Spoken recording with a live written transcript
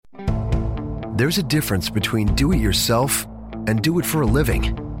There's a difference between do it yourself and do it for a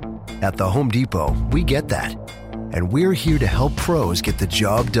living. At the Home Depot, we get that. And we're here to help pros get the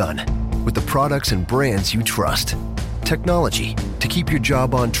job done with the products and brands you trust. Technology to keep your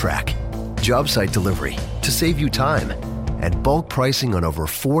job on track. Job site delivery to save you time. And bulk pricing on over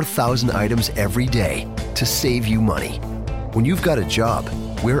 4,000 items every day to save you money. When you've got a job,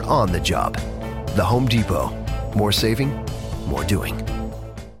 we're on the job. The Home Depot. More saving, more doing.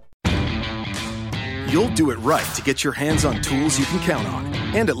 You'll do it right to get your hands on tools you can count on,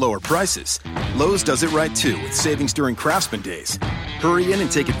 and at lower prices. Lowe's does it right too with savings during Craftsman Days. Hurry in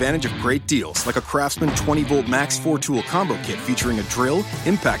and take advantage of great deals like a Craftsman 20-volt Max 4-tool combo kit featuring a drill,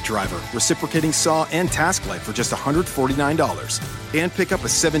 impact driver, reciprocating saw, and task light for just $149. And pick up a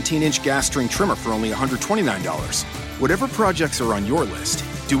 17-inch gas string trimmer for only $129. Whatever projects are on your list,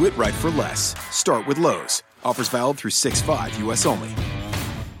 do it right for less. Start with Lowe's. Offers valid through 6/5 U.S. only.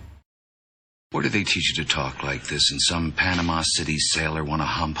 Where do they teach you to talk like this? In some Panama City sailor want a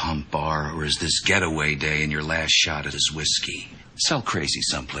hump bar? Or is this getaway day and your last shot at his whiskey? Sell crazy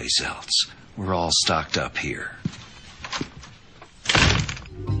someplace else. We're all stocked up here.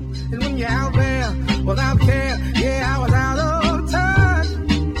 And when you're out there without care, yeah, I was out of touch.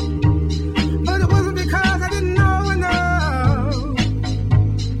 But it wasn't because I didn't know enough.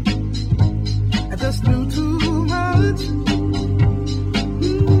 I just knew too much.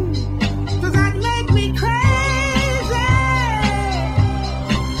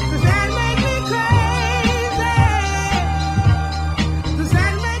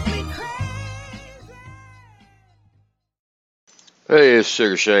 Hey, it's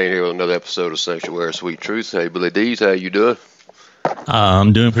Sugar Shane here with another episode of Sanctuary Sweet Truth. Hey, Billy D's, how you doing?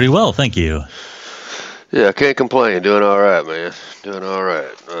 I'm doing pretty well, thank you. Yeah, I can't complain. Doing all right, man. Doing all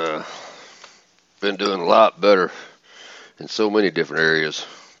right. Been doing a lot better in so many different areas,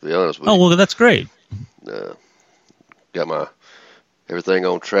 to be honest with you. Oh, well, that's great. Got my everything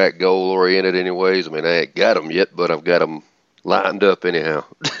on track, goal-oriented anyways. I mean, I ain't got them yet, but I've got them lined up anyhow.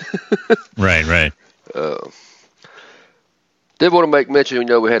 Right. Did want to make mention,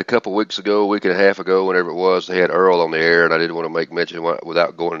 we had a week and a half ago, whenever it was, they had Earl on the air, and I did want to make mention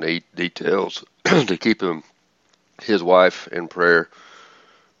without going into details to keep his wife in prayer,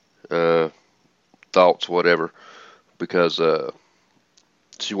 thoughts, whatever, because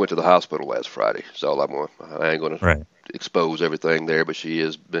she went to the hospital last Friday. So I ain't going to expose everything there, but she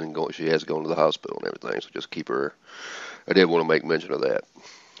has gone to the hospital and everything. So just keep her. I did want to make mention of that.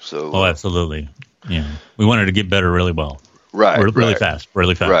 So. Absolutely. Yeah, we want her to get better really well. Right. Really fast.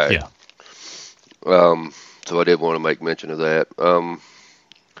 Right. Yeah. So I did want to make mention of that.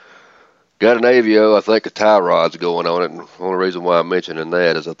 Got an Avio, I think a tie rod's going on it, and the only reason why I'm mentioning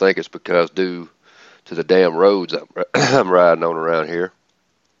that is I think it's because due to the damn roads I'm riding on around here.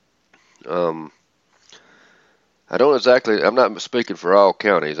 I'm not speaking for all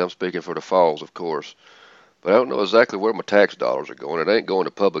counties, I'm speaking for the Falls, of course. But I don't know exactly where my tax dollars are going. It ain't going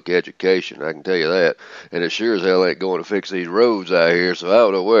to public education, I can tell you that. And it sure as hell ain't going to fix these roads out here, so I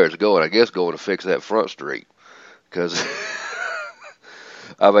don't know where it's going. I guess going to fix that front street. Because,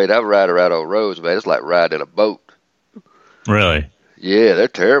 I mean, I've ridden around on roads, man. It's like riding in a boat. Really? Yeah, they're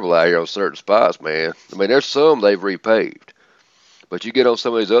terrible out here on certain spots, man. I mean, there's some they've repaved. But you get on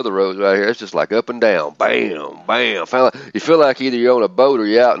some of these other roads right here, it's just like up and down, bam, bam. You feel like either you're on a boat or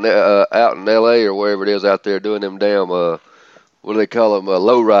you're out in L.A. or wherever it is out there doing them damn, what do they call them,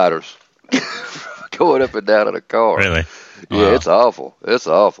 low riders, going up and down in a car. Really? Yeah, Wow. It's awful. It's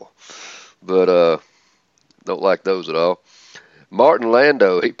awful. But don't like those at all. Martin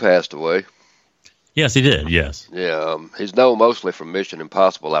Landau, he passed away. Yes, he did, yes. Yeah, he's known mostly from Mission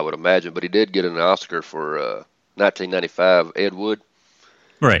Impossible, I would imagine, but he did get an Oscar for 1995 Ed Wood.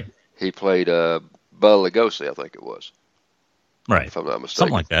 Right. He played Bela Lugosi, I think it was. Right. If I'm not mistaken.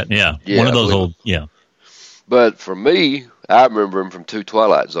 Something like that, yeah. Yeah, one of those old, yeah. But for me, I remember him from 2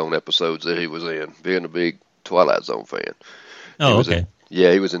 Twilight Zone episodes that he was in, being a big Twilight Zone fan. Oh, okay.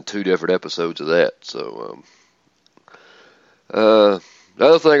 He was in 2 different episodes of that. So, the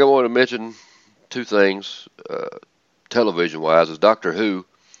other thing I wanted to mention, 2 things, television-wise, is Doctor Who.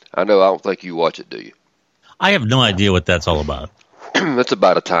 I don't think you watch it, do you? I have no idea what that's all about. That's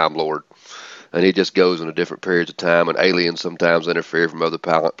about a Time Lord. And he just goes into different periods of time, and aliens sometimes interfere from other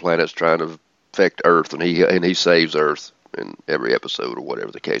planets trying to affect Earth, and he saves Earth in every episode or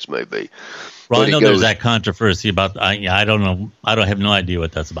whatever the case may be. Well, I know there's that controversy about. I don't know. I have no idea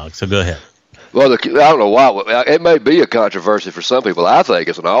what that's about. So go ahead. Well, I don't know why. It may be a controversy for some people. I think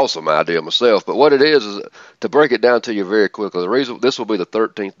it's an awesome idea myself. But what it is to break it down to you very quickly. The reason this will be the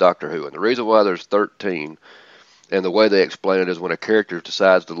 13th Doctor Who, and the reason why there's 13 And the way they explain it is when a character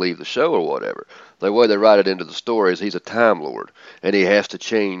decides to leave the show or whatever, the way they write it into the story is he's a Time Lord, and he has to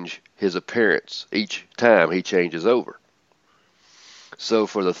change his appearance each time he changes over. So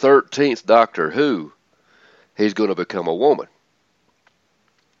for the 13th Doctor Who, he's going to become a woman.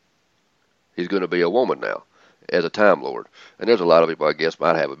 He's going to be a woman now as a Time Lord. And there's a lot of people, I guess,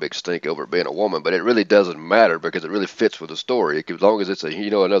 might have a big stink over being a woman, but it really doesn't matter because it really fits with the story. As long as it's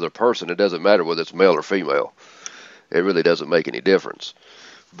another person, it doesn't matter whether it's male or female. It really doesn't make any difference.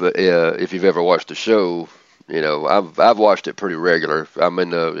 But if you've ever watched the show, I've watched it pretty regular. I'm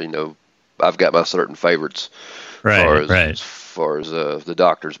in I've got my certain favorites as far as the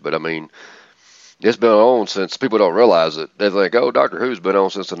Doctors. But I mean, it's been on since, people don't realize it. They think, oh, Doctor Who's been on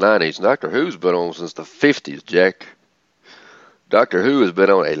since the 90s. Doctor Who's been on since the 50s, Jack. Doctor Who has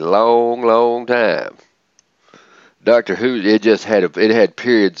been on a long, long time. Doctor Who, it had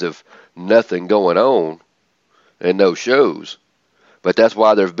periods of nothing going on and no shows. But that's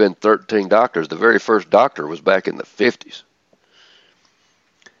why there's been 13 Doctors. The very first Doctor was back in the 50s.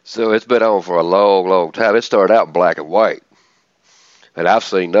 So it's been on for a long, long time. It started out in black and white. And I've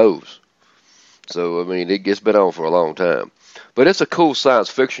seen those. So, I mean, it's been on for a long time. But it's a cool science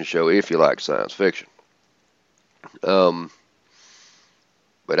fiction show if you like science fiction. But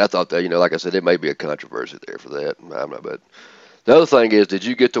I thought that, like I said, there may be a controversy there for that. But the other thing is, did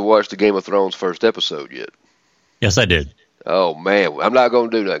you get to watch the Game of Thrones first episode yet? Yes, I did. Oh, man. I'm not going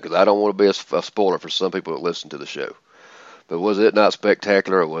to do that because I don't want to be a spoiler for some people that listen to the show. But was it not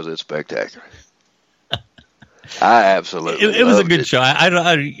spectacular or was it spectacular? I absolutely it was a good show. I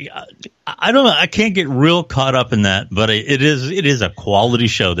don't know. I can't get real caught up in that, but it is a quality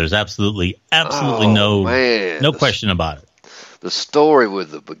show. There's absolutely no question about it. The story with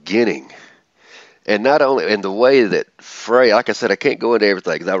the beginning, and not only and the way that Frey, like I said, I can't go into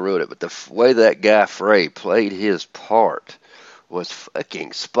everything because I wrote it, but the way that guy Frey played his part was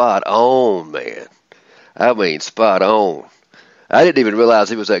fucking spot on, man. I mean, spot on. I didn't even realize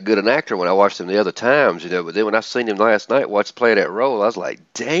he was that good an actor when I watched him the other times, but then when I seen him last night play that role, I was like,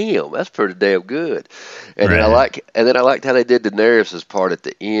 damn, that's pretty damn good. And then I liked how they did Daenerys' part at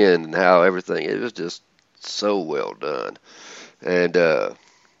the end and how everything, it was just so well done. And the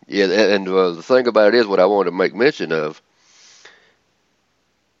thing about it is, what I wanted to make mention of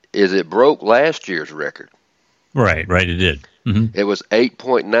is it broke last year's record. Right, it did. Mm-hmm. It was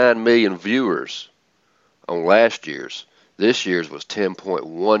 8.9 million viewers on last year's. This year's was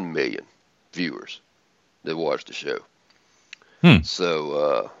 10.1 million viewers that watched the show.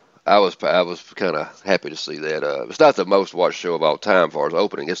 So I was kind of happy to see that. It's not the most watched show of all time as far as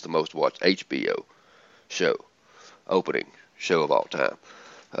opening. It's the most watched HBO opening show of all time,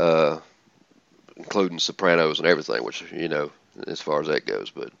 including Sopranos and everything, which, as far as that goes.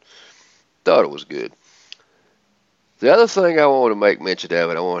 But thought it was good. The other thing I want to make mention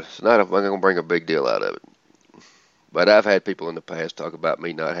of it, I'm not going to bring a big deal out of it. But I've had people in the past talk about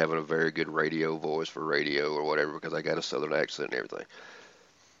me not having a very good radio voice for radio or whatever because I got a southern accent and everything.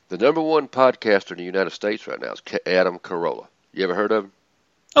 The number one podcaster in the United States right now is Adam Carolla. You ever heard of him?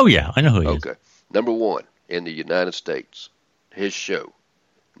 Oh, yeah. I know who he is. Okay. Number one in the United States. His show.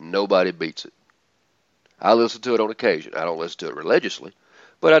 Nobody beats it. I listen to it on occasion. I don't listen to it religiously,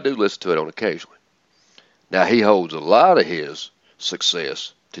 but I do listen to it on occasionally. Now, he holds a lot of his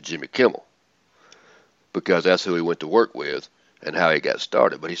success to Jimmy Kimmel, because that's who he went to work with and how he got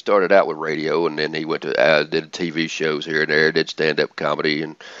started. But he started out with radio, and then he went to did TV shows here and there, did stand-up comedy.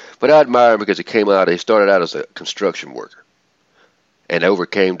 But I admire him because he started out as a construction worker and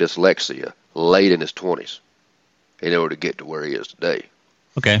overcame dyslexia late in his 20s in order to get to where he is today.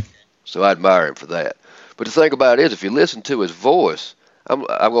 Okay. So I admire him for that. But the thing about it is, if you listen to his voice, I'm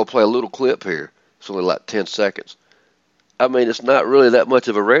going to play a little clip here. It's only like 10 seconds. I mean, it's not really that much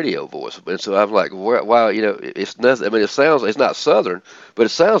of a radio voice. And so I'm like, wow, it's nothing. I mean, it's not Southern, but it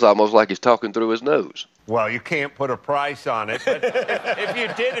sounds almost like he's talking through his nose. Well, you can't put a price on it, but if you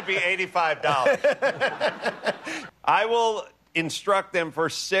did, it'd be $85. I will instruct them for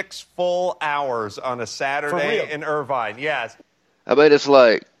 6 full hours on a Saturday in Irvine. Yes. I mean, it's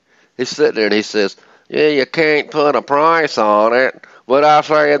like he's sitting there and he says, yeah, you can't put a price on it, but I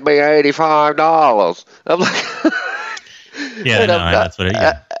say it'd be $85. I'm like... Yeah, that's what it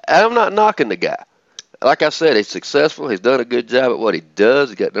is. I'm not knocking the guy. Like I said, he's successful. He's done a good job at what he does.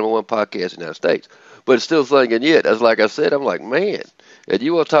 He's got number one podcast in the United States. But it's still thinking yet. As like I said, I'm like, man, and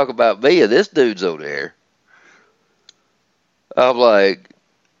you want to talk about me and this dude's on there. I'm like,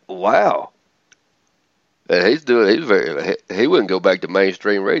 wow. And he wouldn't go back to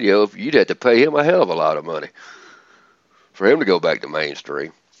mainstream radio if you'd have to pay him a hell of a lot of money for him to go back to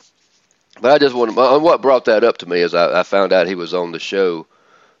mainstream. But I just wanted, what brought that up to me is I found out he was on the show,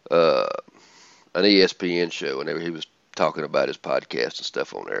 an ESPN show, and he was talking about his podcast and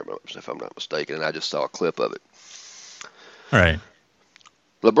stuff on there, if I'm not mistaken, and I just saw a clip of it. All right.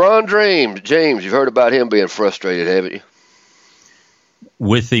 LeBron James, you've heard about him being frustrated, haven't you?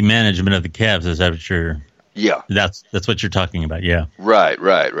 With the management of the Cavs, is that what you're... Yeah. That's what you're talking about, yeah. Right.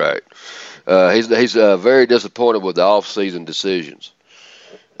 He's very disappointed with the off-season decisions.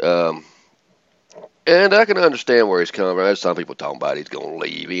 And I can understand where he's coming from. There's some people talking about he's going to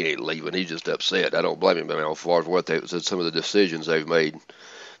leave. He ain't leaving. He's just upset. I don't blame him as far as some of the decisions they've made.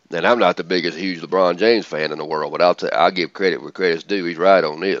 And I'm not the biggest, huge LeBron James fan in the world, but I'll give credit where credit's due. He's right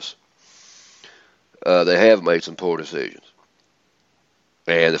on this. They have made some poor decisions.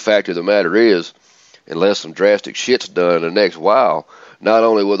 And the fact of the matter is, unless some drastic shit's done in the next while, not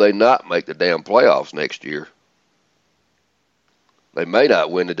only will they not make the damn playoffs next year, they may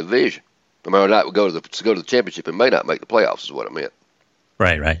not win the division. I mean, not go to the championship and may not make the playoffs is what I meant.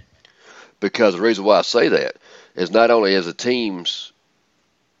 Right. Because the reason why I say that is not only as the teams,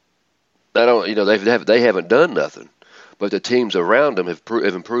 they haven't done nothing, but the teams around them have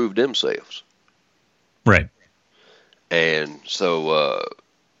improved themselves. Right. And so,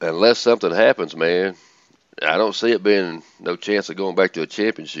 unless something happens, man, I don't see it being no chance of going back to a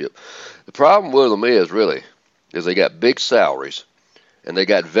championship. The problem with them is they got big salaries. And they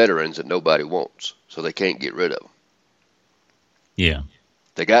got veterans that nobody wants, so they can't get rid of them. Yeah.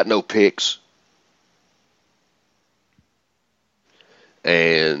 They got no picks.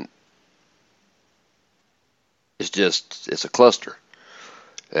 And it's a cluster.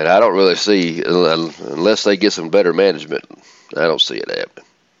 And I don't really see, unless they get some better management, I don't see it happening.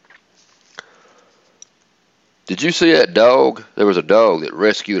 Did you see that dog? There was a dog that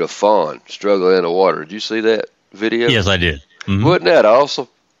rescued a fawn struggling in the water. Did you see that video? Yes, I did. Mm-hmm. Wasn't that awesome?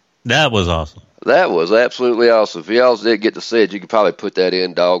 That was awesome. That was absolutely awesome. If y'all did get to see it, you could probably put that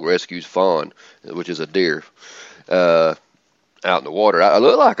in, dog rescues fawn, which is a deer, out in the water. It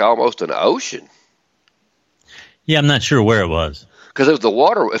looked like almost an ocean. Yeah, I'm not sure where it was. Because it was the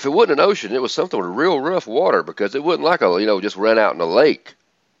water. If it wasn't an ocean, it was something with real rough water, because it wasn't like just run out in a lake.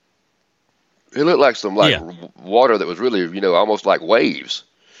 It looked like some water that was really, almost like waves.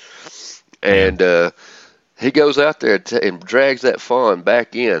 And he goes out there and drags that fawn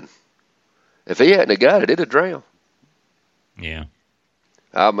back in. If he hadn't got it, it'd have drowned. Yeah.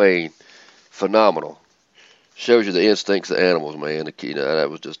 I mean, phenomenal. Shows you the instincts of animals, man. That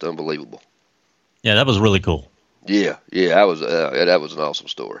was just unbelievable. Yeah, that was really cool. Yeah, that was an awesome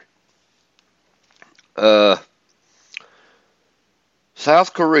story.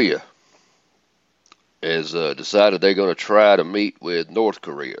 South Korea has decided they're going to try to meet with North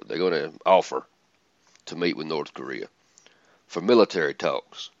Korea. They're going to offer to meet with North Korea for military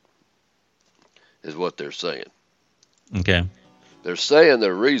talks, is what they're saying. Okay. They're saying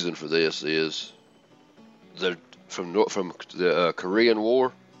their reason for this is they're from the Korean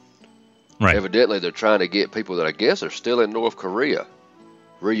War. Right. Evidently, they're trying to get people that I guess are still in North Korea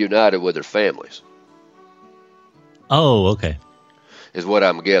reunited with their families. Oh, okay. Is what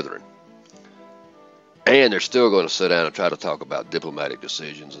I'm gathering. And they're still going to sit down and try to talk about diplomatic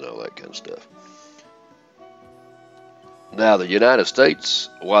decisions and all that kind of stuff. Now, the United States,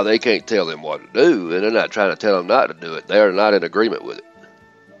 while they can't tell them what to do, and they're not trying to tell them not to do it, they are not in agreement with it.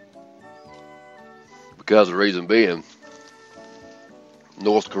 Because the reason being,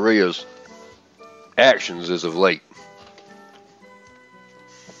 North Korea's actions as of late,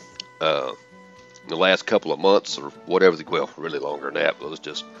 in the last couple of months or whatever, really longer than that, but it's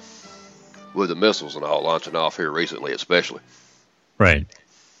just with the missiles and all launching off here recently especially. Right.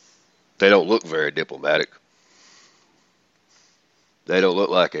 They don't look very diplomatic. They don't look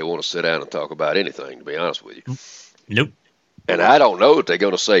like they want to sit down and talk about anything, to be honest with you. Nope. And I don't know if they're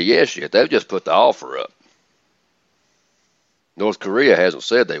going to say yes yet. They've just put the offer up. North Korea hasn't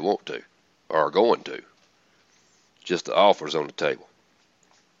said they want to or are going to. Just the offer's on the table.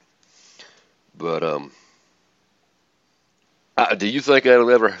 But do you think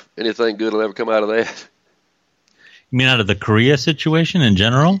anything good will ever come out of that? You mean out of the Korea situation in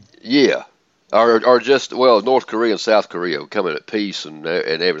general? Yeah. Or just, North Korea and South Korea coming at peace and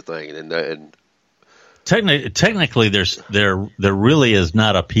everything. And technically, there really is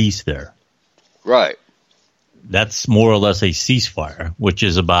not a peace there. Right. That's more or less a ceasefire, which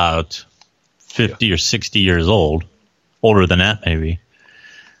is about 50 or 60 years old, older than that maybe.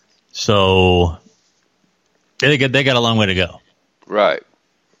 So they got a long way to go. Right.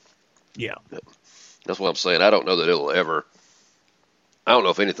 Yeah. That's what I'm saying. I don't know that it'll ever. I don't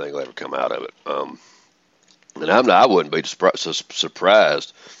know if anything will ever come out of it. And I wouldn't be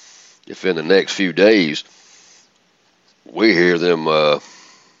surprised if in the next few days we hear them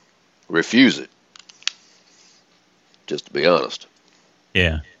refuse it, just to be honest.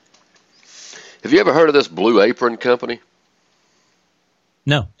 Yeah. Have you ever heard of this Blue Apron company?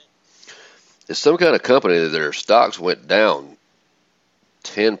 No. It's some kind of company that their stocks went down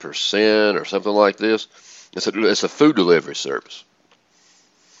 10% or something like this. It's a food delivery service.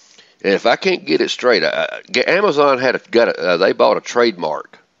 And if I can't get it straight, Amazon they bought a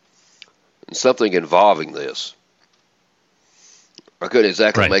trademark and something involving this. I couldn't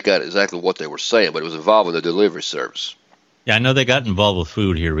exactly make out exactly what they were saying, but it was involving the delivery service. Yeah, I know they got involved with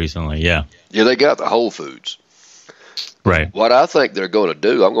food here recently, yeah. Yeah, they got the Whole Foods. Right. What I think they're going to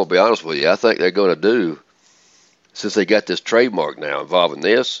do, I'm going to be honest with you, I think they're going to do, since they got this trademark now involving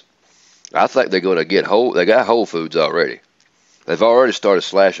this, I think they're going to they got Whole Foods already. They've already started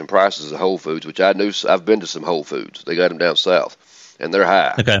slashing prices of Whole Foods, which I've been to some Whole Foods. They got them down south, and they're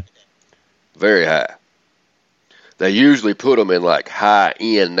high. Okay. Very high. They usually put them in like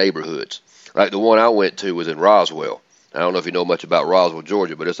high-end neighborhoods. Like the one I went to was in Roswell. I don't know if you know much about Roswell,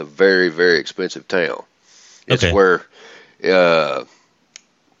 Georgia, but it's a very, very expensive town. It's where,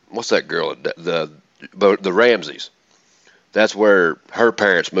 what's that girl? The Ramseys. That's where her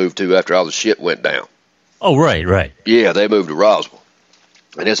parents moved to after all the shit went down. Oh, right. Yeah, they moved to Roswell.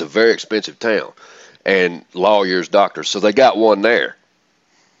 And it's a very expensive town. And lawyers, doctors. So they got one there.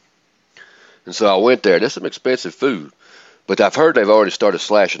 And so I went there. There's some expensive food. But I've heard they've already started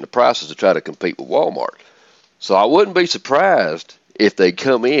slashing the prices to try to compete with Walmart. So I wouldn't be surprised if they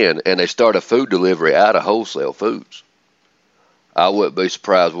come in and they start a food delivery out of Wholesale Foods. I wouldn't be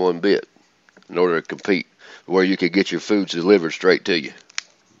surprised one bit in order to compete where you could get your foods delivered straight to you.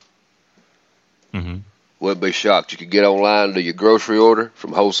 Mm-hmm. Wouldn't be shocked. You could get online and do your grocery order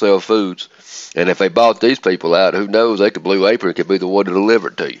from Wholesale Foods. And if they bought these people out, who knows, Blue Apron could be the one to deliver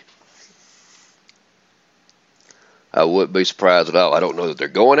it to you. I wouldn't be surprised at all. I don't know that they're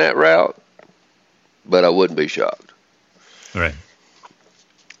going that route, but I wouldn't be shocked. Right.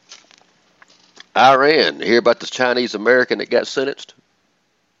 Iran, hear about this Chinese American that got sentenced?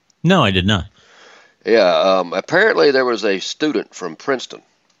 No, I did not. Yeah, apparently there was a student from Princeton,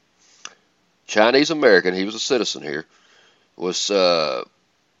 Chinese American, he was a citizen here, was going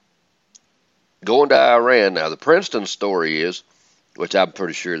to Iran. Now, the Princeton story is, which I'm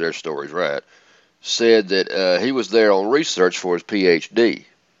pretty sure their story's right, said that he was there on research for his PhD,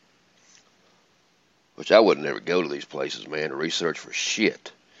 which I would never go to these places, man, to research for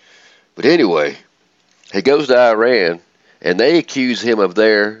shit. But anyway, he goes to Iran, and they accuse him of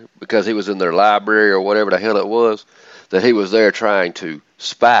there, because he was in their library or whatever the hell it was, that he was there trying to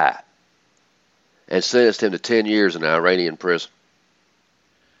spy, and sentenced him to 10 years in an Iranian prison.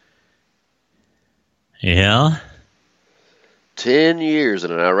 Yeah? 10 years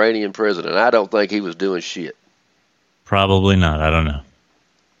in an Iranian prison, and I don't think he was doing shit. Probably not. I don't know.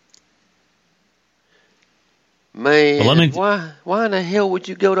 Man, why in the hell would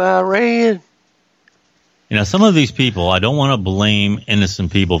you go to Iran? You know, some of these people, I don't want to blame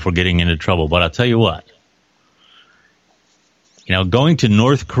innocent people for getting into trouble, but I'll tell you what. You know, going to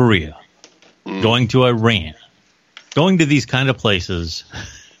North Korea, going to Iran, going to these kind of places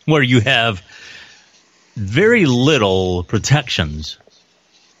where you have very little protections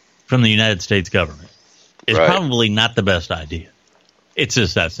from the United States government is probably not the best idea. It's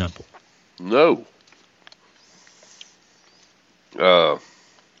just that simple. No.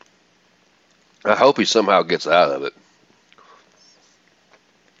 I hope he somehow gets out of it.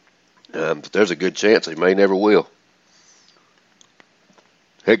 But there's a good chance he may never will.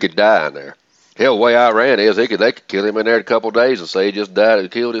 He could die in there. Hell, the way Iran is, they could kill him in there in a couple of days and say he just died and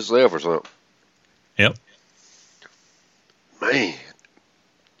killed himself or something. Yep. Man.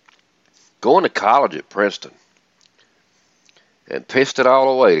 Going to college at Princeton and pissed it all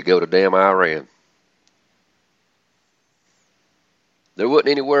away to go to damn Iran. There wasn't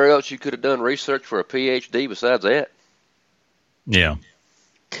anywhere else you could have done research for a PhD besides that? Yeah.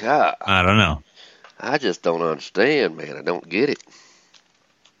 God. I don't know. I just don't understand, man. I don't get it.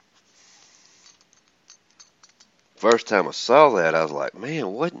 First time I saw that, I was like, man,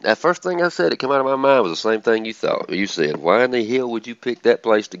 what? That first thing I said that came out of my mind was the same thing you thought. You said, why in the hell would you pick that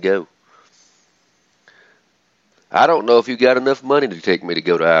place to go? I don't know if you got enough money to take me to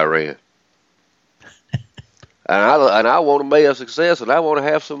go to Iran. And I want to make a success, and I want to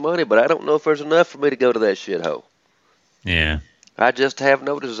have some money, but I don't know if there's enough for me to go to that shithole. Yeah. I just have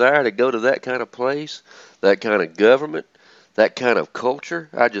no desire to go to that kind of place, that kind of government, that kind of culture.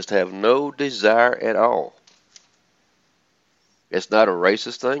 I just have no desire at all. It's not a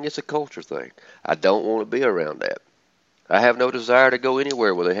racist thing. It's a culture thing. I don't want to be around that. I have no desire to go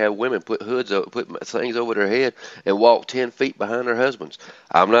anywhere where they have women put hoods up, put things over their head, and walk 10 feet behind their husbands.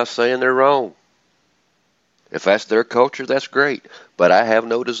 I'm not saying they're wrong. If that's their culture, that's great. But I have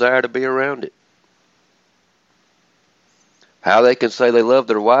no desire to be around it. How they can say they love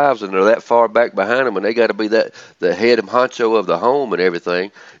their wives and they're that far back behind them and they got to be the head and honcho of the home and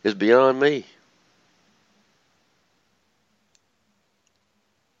everything is beyond me.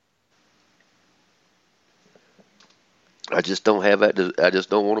 I just don't have that. I just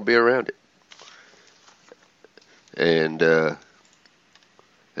don't want to be around it. And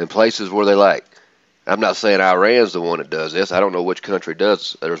in places where they like, I'm not saying Iran's the one that does this. I don't know which country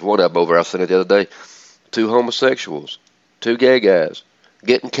does. There's one up over. I seen it the other day. 2 homosexuals, 2 gay guys,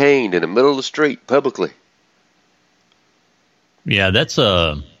 getting caned in the middle of the street publicly. Yeah, that's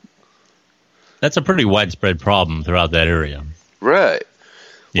a pretty widespread problem throughout that area. Right.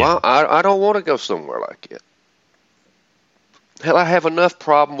 Yeah. Well, I don't want to go somewhere like that. Hell, I have enough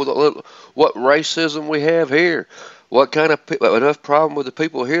problem with what racism we have here. What kind of enough problem with the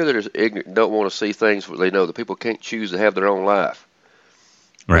people here that are ignorant, don't want to see things where they know the people can't choose to have their own life.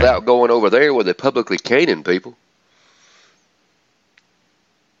 Right. Without going over there where they're publicly caning people.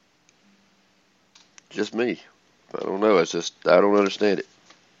 Just me. I don't know. It's just, I don't understand it.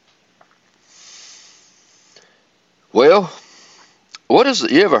 Well, what is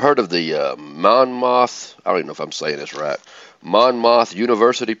it? You ever heard of the Monmouth, I don't even know if I'm saying this right, Monmouth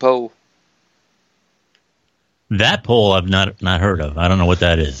University poll? That poll I've not heard of. I don't know what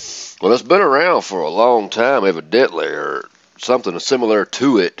that is. Well, it's been around for a long time, evidently, or something similar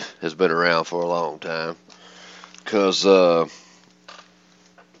to it has been around for a long time. Because they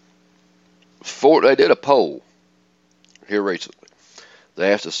did a poll here recently.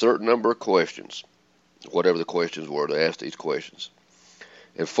 They asked a certain number of questions, whatever the questions were. They asked these questions,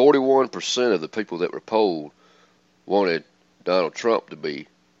 and 41% of the people that were polled wanted Donald Trump to be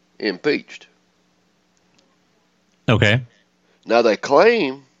impeached. Okay. Now they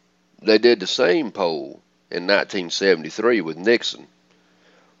claim they did the same poll in 1973 with Nixon,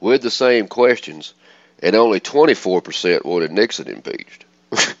 with the same questions, and only 24% wanted Nixon impeached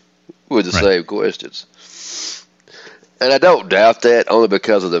with the same questions. And I don't doubt that, only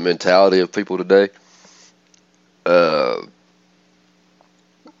because of the mentality of people today.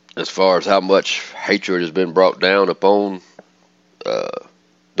 As far as how much hatred has been brought down upon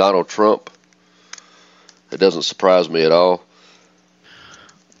Donald Trump, it doesn't surprise me at all.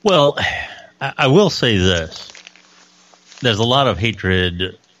 Well, I will say this. There's a lot of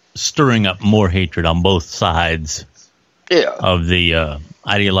hatred, stirring up more hatred on both sides of the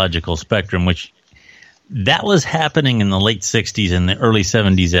ideological spectrum, which that was happening in the late 60s and the early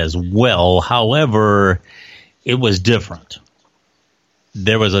 70s as well. However, it was different.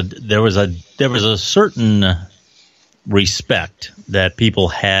 There was a certain respect that people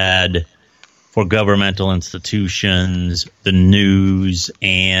had for governmental institutions, the news,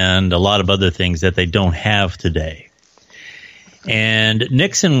 and a lot of other things that they don't have today. And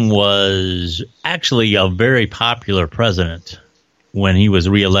Nixon was actually a very popular president when he was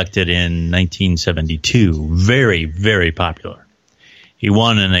reelected in 1972. Very, very popular. He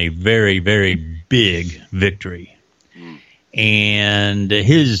won in a very, very big victory. And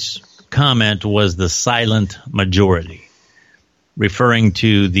his comment was the silent majority, referring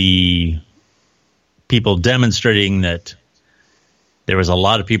to the people demonstrating that there was a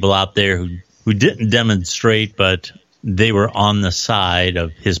lot of people out there who didn't demonstrate, but they were on the side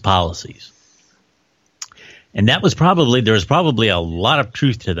of his policies. And there was probably a lot of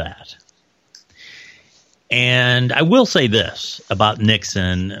truth to that. And I will say this about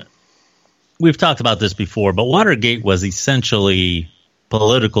Nixon. We've talked about this before, but Watergate was essentially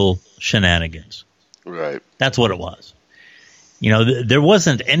political shenanigans. Right. That's what it was. You know, there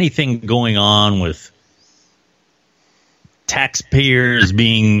wasn't anything going on with taxpayers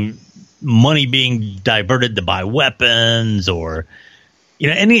money being diverted to buy weapons or, you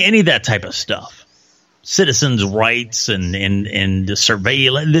know, any of that type of stuff. Citizens' rights and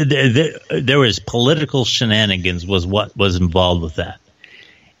surveillance. There was political shenanigans was what was involved with that.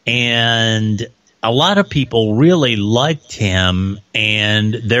 And a lot of people really liked him,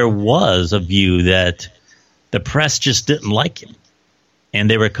 and there was a view that the press just didn't like him, and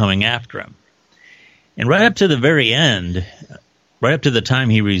they were coming after him. And right up to the very end, right up to the time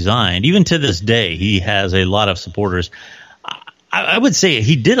he resigned, even to this day, he has a lot of supporters. I would say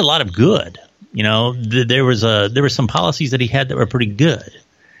he did a lot of good. You know, there were some policies that he had that were pretty good.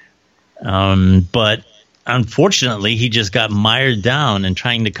 But unfortunately, he just got mired down in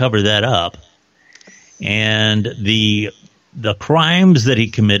trying to cover that up. And the the crimes that he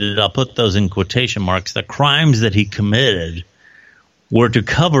committed, I'll put those in quotation marks, the crimes that he committed were to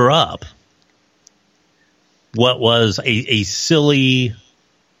cover up what was a silly,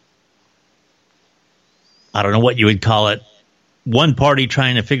 I don't know what you would call it, one party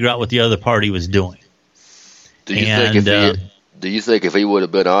trying to figure out what the other party was doing. Do you think if he would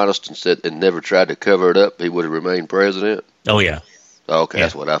have been honest and said and never tried to cover it up, he would have remained president? Oh, yeah. Okay, yeah.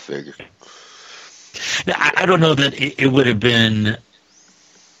 That's what I figured. I don't know that it would have been,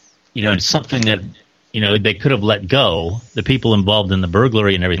 something that, they could have let go. The people involved in the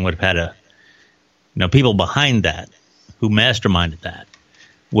burglary and everything would have had people behind that who masterminded that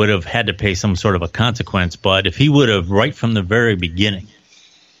would have had to pay some sort of a consequence. But if he would have, right from the very beginning,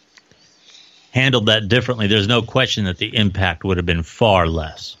 handled that differently, there's no question that the impact would have been far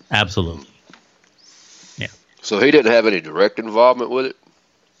less. Absolutely. Yeah. So he didn't have any direct involvement with it?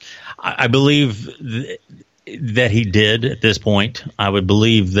 I believe that he did at this point. I would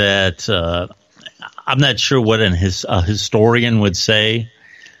believe that I'm not sure what a historian would say,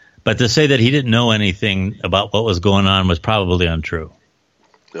 but to say that he didn't know anything about what was going on was probably untrue.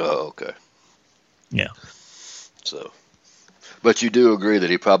 Oh, okay. Yeah. So, but you do agree that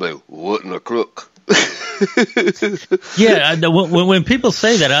he probably wasn't a crook. Yeah. When people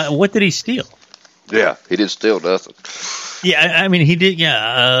say that, what did he steal? Yeah, he didn't steal nothing. Yeah, I mean, he did.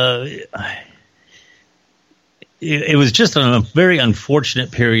 Yeah, it was just a very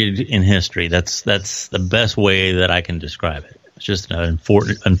unfortunate period in history. That's the best way that I can describe it. It's just an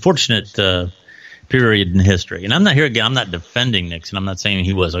unfortunate period in history. And I'm not here again. I'm not defending Nixon. I'm not saying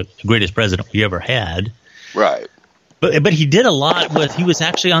he was the greatest president we ever had. Right. But he did a lot with. He was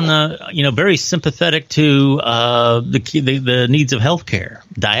actually on the very sympathetic to the needs of healthcare,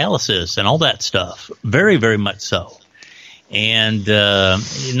 dialysis, and all that stuff. Very, very much so. And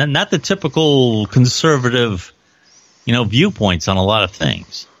not the typical conservative, viewpoints on a lot of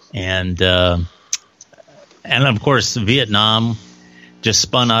things. And of course, Vietnam just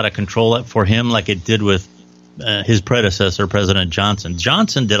spun out of control for him like it did with his predecessor, President Johnson.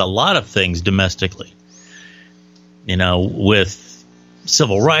 Johnson did a lot of things domestically, with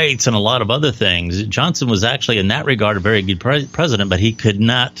civil rights and a lot of other things. Johnson was actually, in that regard, a very good president, but he could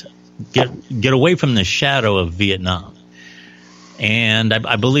not get away from the shadow of Vietnam. And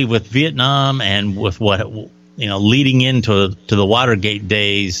I believe with Vietnam and with what leading into the Watergate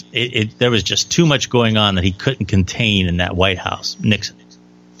days, there was just too much going on that he couldn't contain in that White House. Nixon.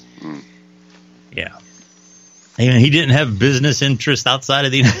 Yeah, and he didn't have business interests outside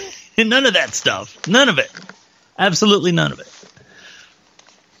of none of that stuff. None of it. Absolutely none of it.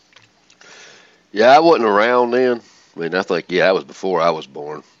 Yeah, I wasn't around then. I mean, I think that was before I was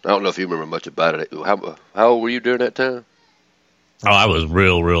born. I don't know if you remember much about it. How old were you during that time? Oh, I was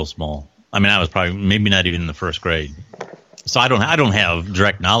real small. I mean, I was probably maybe not even in the first grade, so I don't have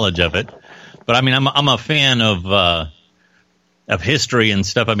direct knowledge of it. But I mean, I'm a fan of history and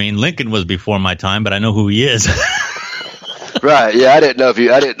stuff. I mean, Lincoln was before my time, but I know who he is. Right? Yeah, I didn't know if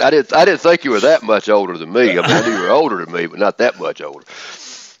you. I didn't think you were that much older than me. I mean, I knew you were older than me, but not that much older.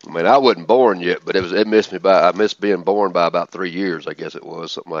 I mean, I wasn't born yet, but it missed me by. I missed being born by about 3 years, I guess it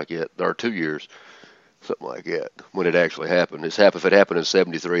was, something like that, or 2 years. Something like that, when it actually happened. If it happened in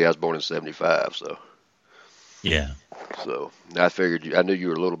 73, I was born in 75, so. Yeah. So, I figured, I knew you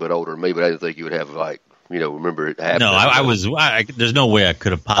were a little bit older than me, but I didn't think you would have, remember it happening. No, I was, there's no way I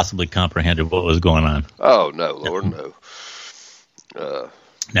could have possibly comprehended what was going on. Oh, no, Lord, no.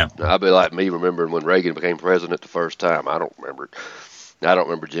 No. I'd be like me remembering when Reagan became president the first time. I don't remember it. I don't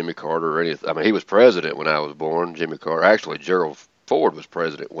remember Jimmy Carter or anything. I mean, he was president when I was born, Jimmy Carter. Actually, Gerald Ford was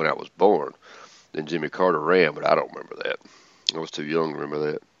president when I was born. Then Jimmy Carter ran, but I don't remember that. I was too young to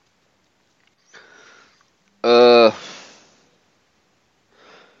remember that.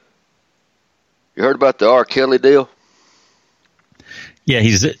 You heard about the R. Kelly deal? Yeah,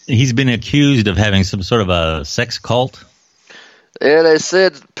 he's been accused of having some sort of a sex cult. Yeah, they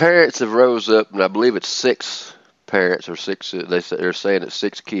said parents have rose up, and I believe it's 6 parents or 6. They're saying that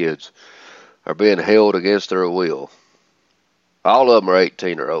 6 kids are being held against their will. All of them are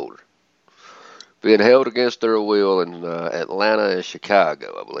 18 or older. Being held against their will in Atlanta and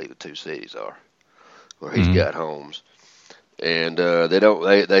Chicago, I believe the 2 cities are, where he's got homes. And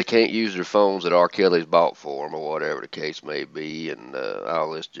they can't use their phones that R. Kelly's bought for them or whatever the case may be, and all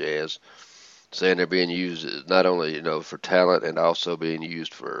this jazz. Saying they're being used not only for talent and also being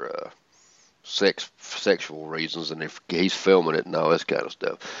used for sexual reasons, and he's filming it and all this kind of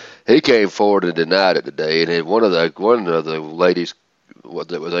stuff. He came forward and denied it today, and then one of the ladies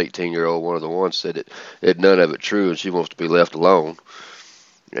that was 18-year-old, one of the ones said it none of it true, and she wants to be left alone.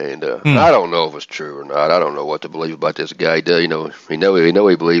 And I don't know if it's true or not. I don't know what to believe about this guy. He does, he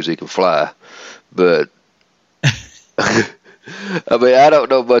believes he can fly, but I mean, I don't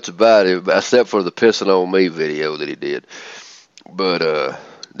know much about him except for the pissing on me video that he did. But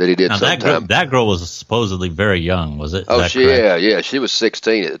that he did now sometime. That girl was supposedly very young, was it? Oh, yeah, she was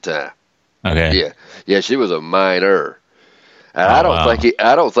 16 at the time. Okay. Yeah, she was a minor, and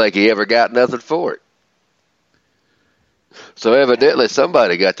I don't think he ever got nothing for it. So evidently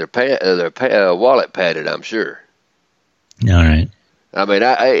somebody got their wallet padded, I'm sure. All right. I mean,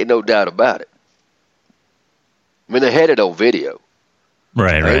 I ain't no doubt about it. I mean, they had it on video.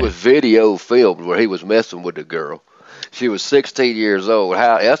 Right. It was video filmed where he was messing with the girl. She was 16 years old.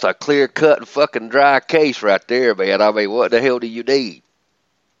 That's a clear-cut and fucking dry case right there, man. I mean, what the hell do you need?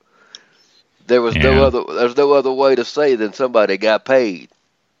 There's no other way to say than somebody got paid.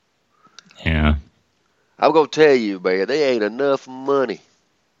 Yeah. I'm going to tell you, man, there ain't enough money.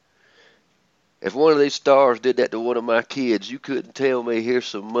 If one of these stars did that to one of my kids, you couldn't tell me, here's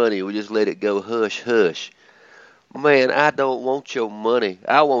some money, we just let it go hush, hush. Man, I don't want your money.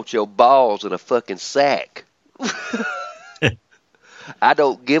 I want your balls in a fucking sack. I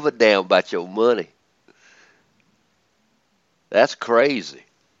don't give a damn about your money. That's crazy.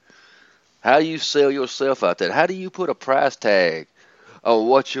 How do you sell yourself out there? How do you put a price tag on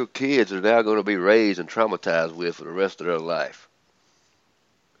what your kids are now going to be raised and traumatized with for the rest of their life?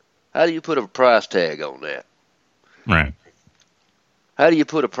 How do you put a price tag on that? Right. How do you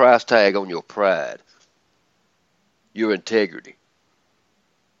put a price tag on your pride, your integrity?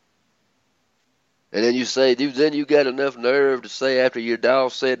 And then you got enough nerve to say after you're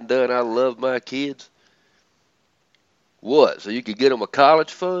all said and done, I love my kids? What, so you could get them a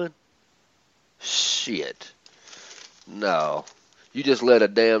college fund? Shit. No. You just let a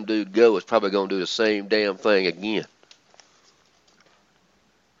damn dude go, it's probably going to do the same damn thing again.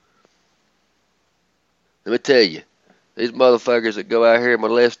 Let me tell you, these motherfuckers that go out here and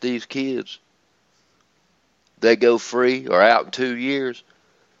molest these kids, they go free or out in 2 years.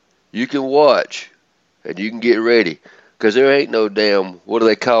 You can watch and you can get ready, because there ain't no damn, what do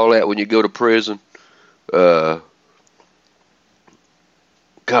they call that when you go to prison? God,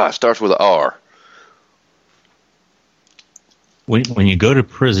 it starts with an R. When you go to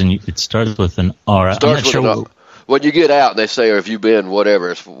prison, it starts with an R. I'm not sure. When you get out, they say, or if you've been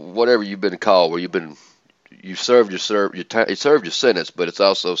whatever you've been called, where you served your sentence, but it's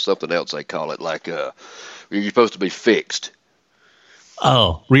also something else they call it, like you're supposed to be fixed.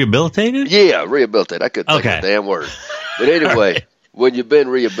 Oh, rehabilitated? Yeah, rehabilitated. I couldn't think of the damn word. But anyway, right. When you've been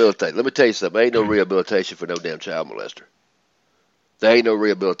rehabilitated, let me tell you something. Ain't no rehabilitation for no damn child molester. There ain't no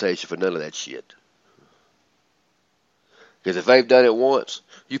rehabilitation for none of that shit. Because if they've done it once,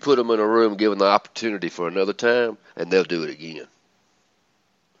 you put them in a room, give them the opportunity for another time, and they'll do it again.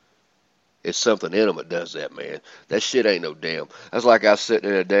 It's something in them that does that, man. That shit ain't no damn. That's like I was sitting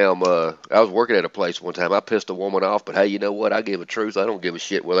in a damn, I was working at a place one time. I pissed a woman off, but hey, you know what? I give a truth. I don't give a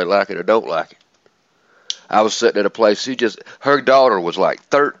shit whether they like it or don't like it. I was sitting at a place, her daughter was like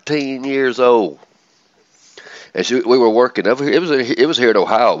 13 years old. And we were working over here. It was here in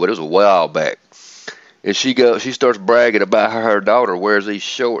Ohio, but it was a while back. And she starts bragging about how her daughter wears these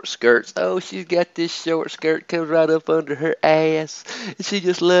short skirts. Oh, she's got this short skirt, comes right up under her ass, and she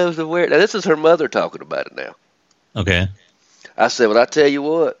just loves to wear it. Now, this is her mother talking about it now. Okay. I said, well, I tell you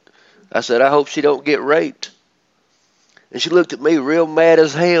what. I said, I hope she don't get raped. And she looked at me real mad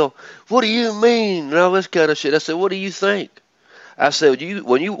as hell. What do you mean? And all this kind of shit. I said, what do you think? I said,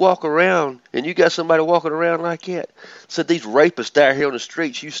 when you walk around and you got somebody walking around like that, I said, these rapists out here on the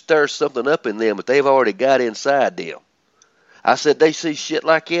streets, you stir something up in them, but they've already got inside them. I said, they see shit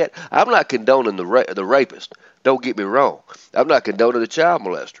like that. I'm not condoning the rapist. Don't get me wrong. I'm not condoning the child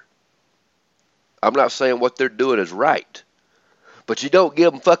molester. I'm not saying what they're doing is right. But you don't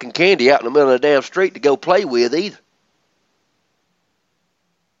give them fucking candy out in the middle of the damn street to go play with either.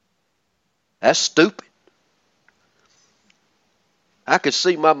 That's stupid. I could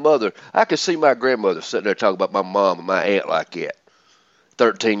see my grandmother sitting there talking about my mom and my aunt like that.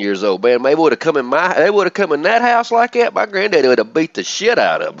 13 years old. Man, they would have come in that house like that. My granddaddy would have beat the shit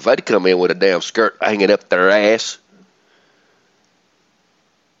out of them if they'd come in with a damn skirt hanging up their ass.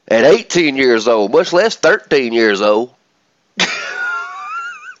 At 18 years old, much less 13 years old.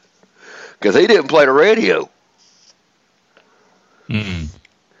 Because he didn't play the radio. Mm-mm.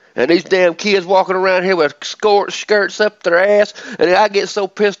 And these damn kids walking around here with skirts up their ass, and I get so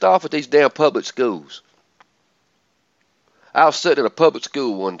pissed off at these damn public schools. I was sitting in a public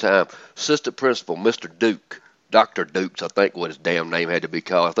school one time, assistant principal, Mr. Duke, Dr. Dukes, I think what his damn name had to be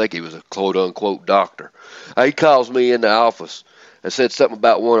called. I think he was a quote-unquote doctor. He calls me in the office, and said something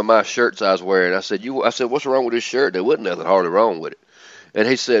about one of my shirts I was wearing. I said, what's wrong with this shirt? There wasn't nothing hardly wrong with it. And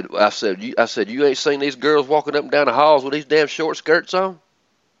he said, I said, you ain't seen these girls walking up and down the halls with these damn short skirts on?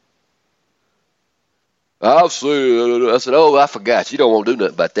 I've seen. I said, oh, I forgot. You don't want to do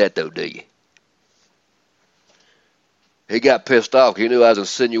nothing about that, though, do you? He got pissed off. He knew I was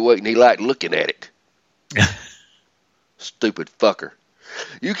insinuating he liked looking at it. Stupid fucker.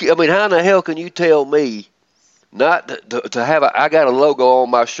 How in the hell can you tell me not to have I got a logo on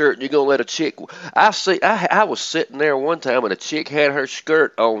my shirt and you're going to let a chick. I was sitting there one time and a chick had her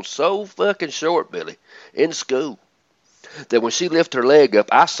skirt on so fucking short, Billy, in school, that when she lifted her leg up,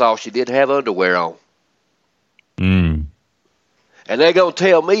 I saw she didn't have underwear on. Mm. And they going to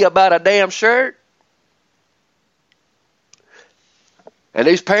tell me about a damn shirt? And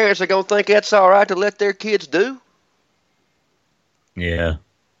these parents are going to think that's all right to let their kids do? Yeah.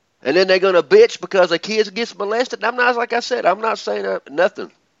 And then they're going to bitch because the kids gets molested. I'm not, like I said, I'm not saying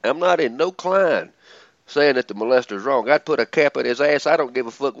nothing. I'm not in no cline saying that the molester's wrong. I'd put a cap in his ass. I don't give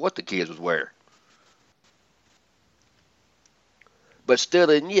a fuck what the kids was wearing. But still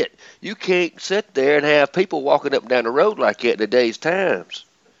and yet, you can't sit there and have people walking up and down the road like that in today's times.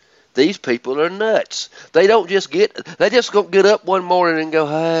 These people are nuts. They just don't get up one morning and go,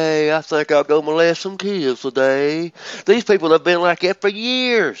 hey, I think I'll go molest some kids today. These people have been like that for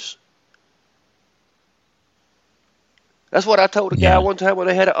years. That's what I told a guy one time when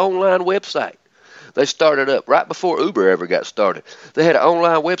they had an online website. They started up right before Uber ever got started. They had an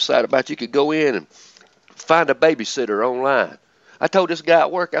online website about you could go in and find a babysitter online. I told this guy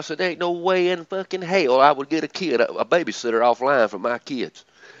at work, I said, there ain't no way in fucking hell I would get a babysitter offline for my kids.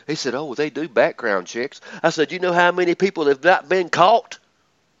 He said, oh, they do background checks. I said, you know how many people have not been caught?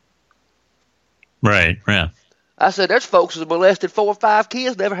 Right, yeah. I said, there's folks who have molested 4 or 5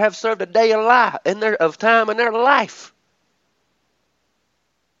 kids, never have served a day of time in their life.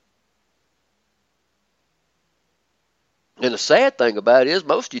 And the sad thing about it is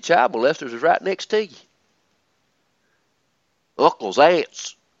most of your child molesters is right next to you. Uncles,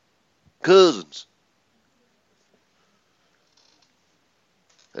 aunts, cousins.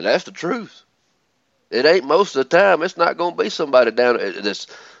 And that's the truth. It ain't most of the time. It's not going to be somebody down that's,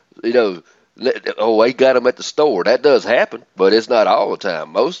 they got them at the store. That does happen, but it's not all the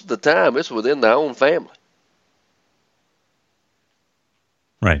time. Most of the time, it's within their own family.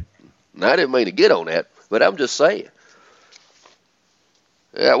 Right. And I didn't mean to get on that, but I'm just saying.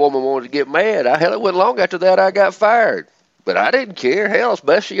 That woman wanted to get mad. It wasn't long after that I got fired. But I didn't care. Hell, it's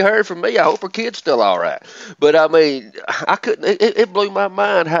best she heard from me. I hope her kid's still all right. But, I couldn't. It blew my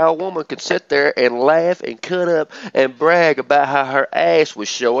mind how a woman could sit there and laugh and cut up and brag about how her ass was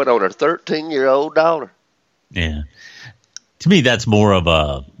showing on her 13-year-old daughter. Yeah. To me, that's more of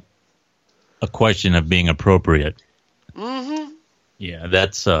a question of being appropriate. Mm-hmm. Yeah,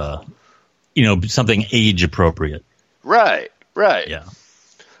 that's, something age appropriate. Right. Yeah.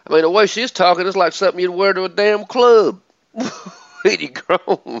 The way she's talking is like something you'd wear to a damn club. Pretty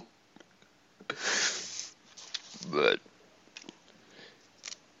grown. But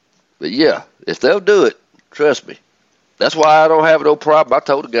yeah, if they'll do it, trust me. That's why I don't have no problem. I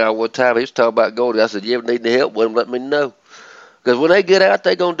told a guy one time, he was talking about going, I said, you ever need any help with them, let me know. Because when they get out,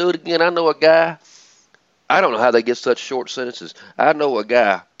 they're going to do it again. I know a guy, I don't know how they get such short sentences. I know a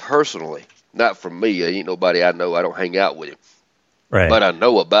guy personally, not from me, ain't nobody I know, I don't hang out with him. Right. But I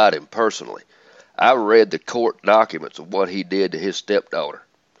know about him personally. I read the court documents of what he did to his stepdaughter,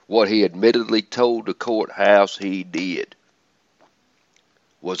 what he admittedly told the courthouse he did,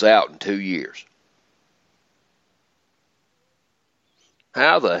 was out in 2 years.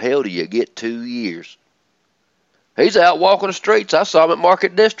 How the hell do you get 2 years? He's out walking the streets. I saw him at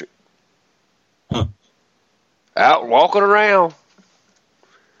Market District. Huh. Out walking around.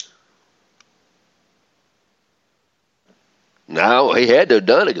 No, he had to have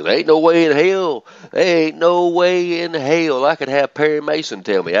done it because there ain't no way in hell I could have Perry Mason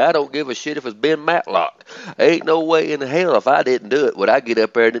tell me. I don't give a shit if it's Ben Matlock. Ain't no way in hell if I didn't do it would I get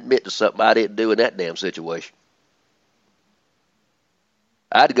up there and admit to something I didn't do in that damn situation.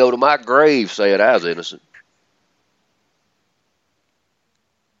 I'd go to my grave saying I was innocent.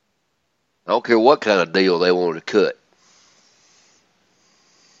 I don't care what kind of deal they wanted to cut.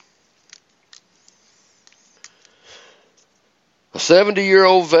 A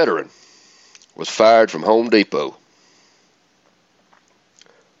 70-year-old veteran was fired from Home Depot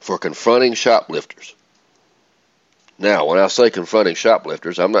for confronting shoplifters. Now, when I say confronting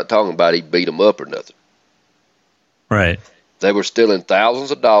shoplifters, I'm not talking about he beat them up or nothing. Right. They were stealing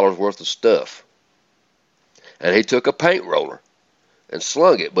thousands of dollars worth of stuff. And he took a paint roller and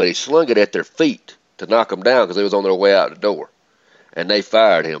slung it, but he slung it at their feet to knock them down because they was on their way out the door. and they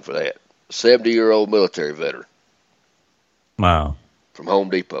fired him for that. 70-year-old military veteran. Wow. From Home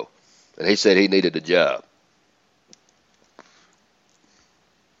Depot. And he said he needed a job.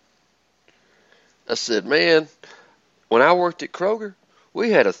 I said, man, when I worked at Kroger,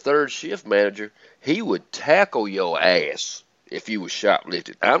 we had a third shift manager. He would tackle your ass if you was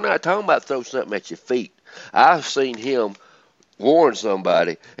shoplifting. I'm not talking about throw something at your feet. I've seen him warn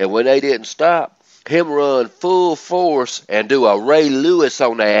somebody, and when they didn't stop, him run full force and do a Ray Lewis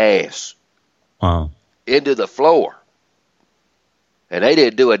on their ass. Wow. Into the floor. And they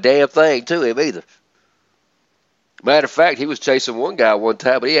didn't do a damn thing to him either. Matter of fact, he was chasing one guy one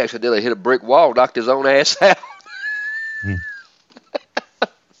time, but he accidentally hit a brick wall, knocked his own ass out.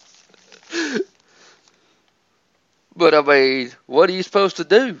 But, I mean, what are you supposed to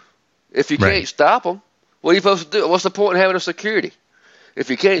do? If you can't stop them, what are you supposed to do? What's the point in having a security? If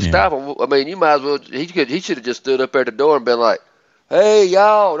you can't stop them, I mean, you might as well, he should have just stood up at the door and been like, hey,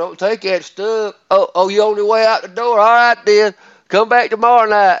 y'all, don't take that stuff. Oh, you on your way out the door? All right, then. Come back tomorrow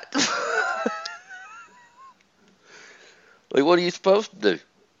night. Like, what are you supposed to do?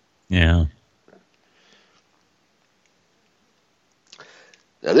 Yeah.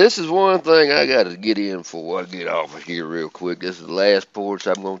 Now, this is one thing I got to get in before I get off of here real quick. This is the last porch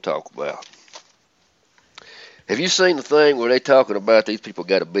I'm going to talk about. Have you seen the thing where they talking about these people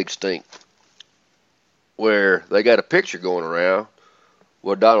got a big stink? Where they got a picture going around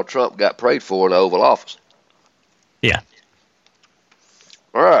where Donald Trump got prayed for in the Oval Office. Yeah.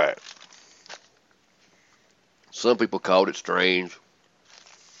 All right. Some people called it strange.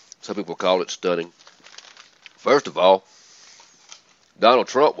 Some people called it stunning. First of all, Donald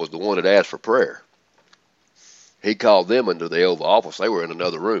Trump was the one that asked for prayer. He called them into the Oval Office. They were in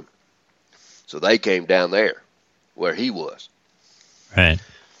another room. So they came down there where he was. Right.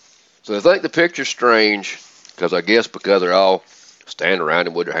 So I think the picture's strange because they're all standing around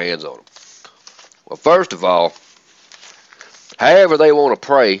him with their hands on him. Well, first of all, however they want to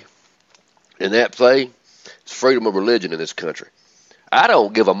pray in that play, it's freedom of religion in this country. I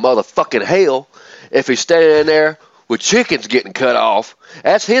don't give a motherfucking hell if he's standing there with chickens getting cut off.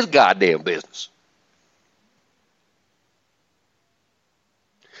 That's his goddamn business.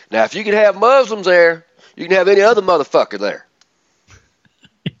 Now, if you can have Muslims there, you can have any other motherfucker there.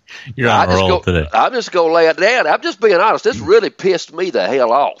 You're on a roll today. I'm just going to lay it down. I'm just being honest. This really pissed me the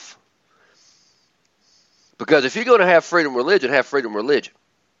hell off. Because if you're going to have freedom of religion, have freedom of religion.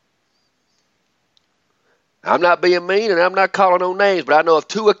 I'm not being mean and I'm not calling no names, but I know of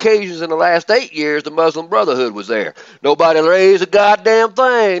 2 occasions in the last 8 years the Muslim Brotherhood was there. Nobody raised a goddamn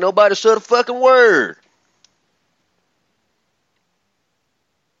thing. Nobody said a fucking word.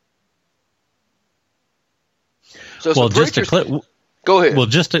 So well, go ahead. Well,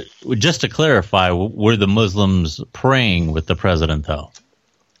 just to clarify, were the Muslims praying with the president, though?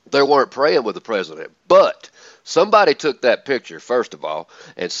 They weren't praying with the president, but somebody took that picture, first of all,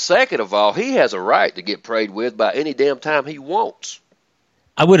 and second of all, he has a right to get prayed with by any damn time he wants.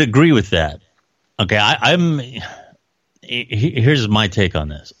 I would agree with that. Okay, here's my take on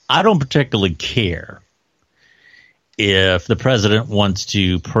this. I don't particularly care if the president wants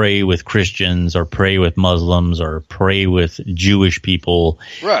to pray with Christians or pray with Muslims or pray with Jewish people.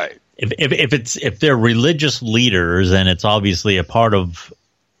 Right. If they're religious leaders and it's obviously a part of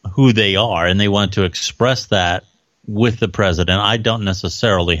who they are and they want to express that with the president, I don't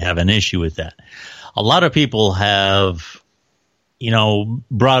necessarily have an issue with that. A lot of people have,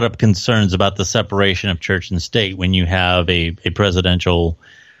 brought up concerns about the separation of church and state when you have a presidential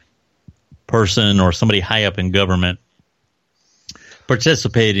person or somebody high up in government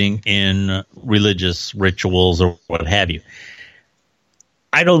participating in religious rituals or what have you.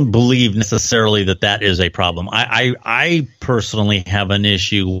 I don't believe necessarily that is a problem. I personally have an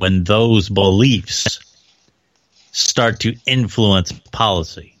issue when those beliefs start to influence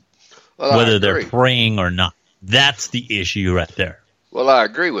policy, whether they're praying or not. That's the issue right there. Well, I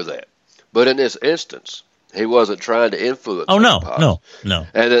agree with that. But in this instance, he wasn't trying to influence. Oh, no.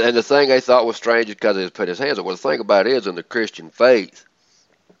 And the thing they thought was strange because he put his hands up. Well, the thing about it is in the Christian faith,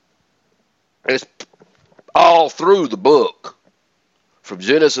 it's all through the book, from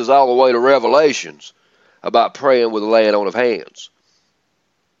Genesis all the way to Revelations, about praying with the laying on of hands.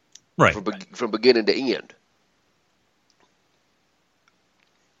 Right. From beginning to end.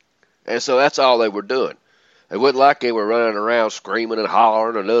 And so that's all they were doing. It wasn't like they were running around screaming and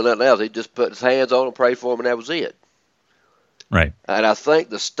hollering or doing nothing else. He just put his hands on and prayed for them, and that was it. Right. And I think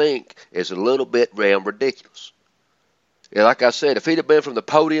the stink is a little bit damn ridiculous. Yeah, like I said, if he'd have been from the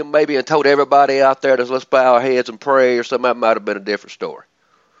podium maybe and told everybody out there, let's bow our heads and pray or something, that might have been a different story.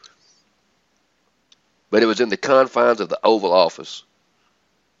 But it was in the confines of the Oval Office,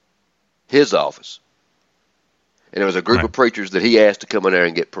 his office. And there was a group of preachers that he asked to come in there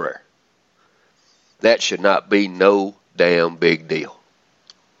and get prayer. That should not be no damn big deal.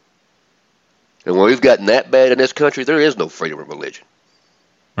 And when we've gotten that bad in this country, there is no freedom of religion.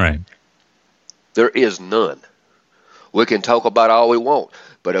 Right. There is none. We can talk about all we want,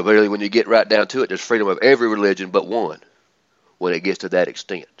 but really when you get right down to it, there's freedom of every religion but one when it gets to that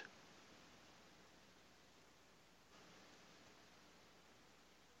extent.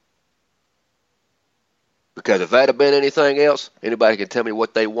 Because if that had been anything else, anybody can tell me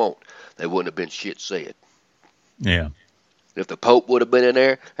what they want. They wouldn't have been shit said. Yeah. If the Pope would have been in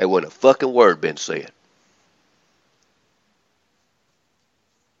there, there wouldn't a fucking word been said.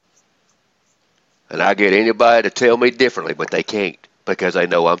 And I get anybody to tell me differently, but they can't because they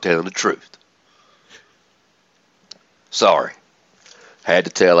know I'm telling the truth. Sorry. Had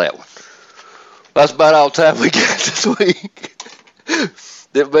to tell that one. That's about all time we got this week.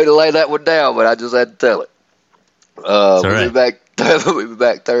 Didn't mean to lay that one down, but I just had to tell it. We'll be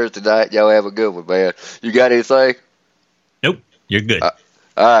back Thursday night. Y'all have a good one, man. You got anything? Nope. You're good. All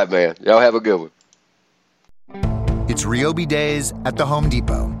right, man. Y'all have a good one. It's Ryobi Days at the Home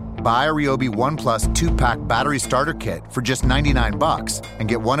Depot. Buy a Ryobi One Plus 2-pack battery starter kit for just $99 and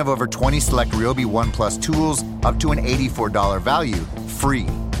get one of over 20 select Ryobi One Plus tools up to an $84 value free.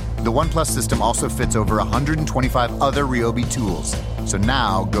 The One Plus system also fits over 125 other Ryobi tools. So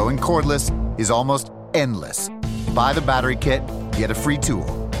now going cordless is almost endless. Buy the battery kit, get a free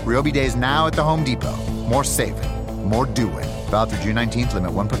tool. Ryobi Days now at the Home Depot. More saving, more doing. Valid through June 19th.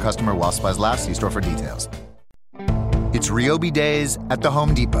 Limit one per customer while supplies last. See store for details. It's Ryobi Days at the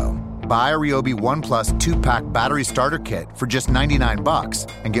Home Depot. Buy a Ryobi One Plus 2-pack battery starter kit for just $99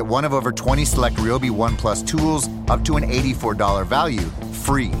 and get one of over 20 select Ryobi One Plus tools up to an $84 value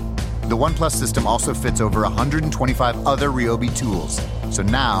free. The One Plus system also fits over 125 other Ryobi tools. So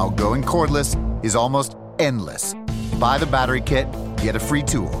now going cordless is almost endless. Buy the battery kit, get a free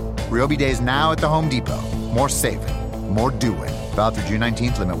tool. Ryobi Days now at the Home Depot. More saving, more doing. Valid through June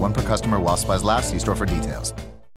 19th. Limit one per customer while supplies last. See store for details.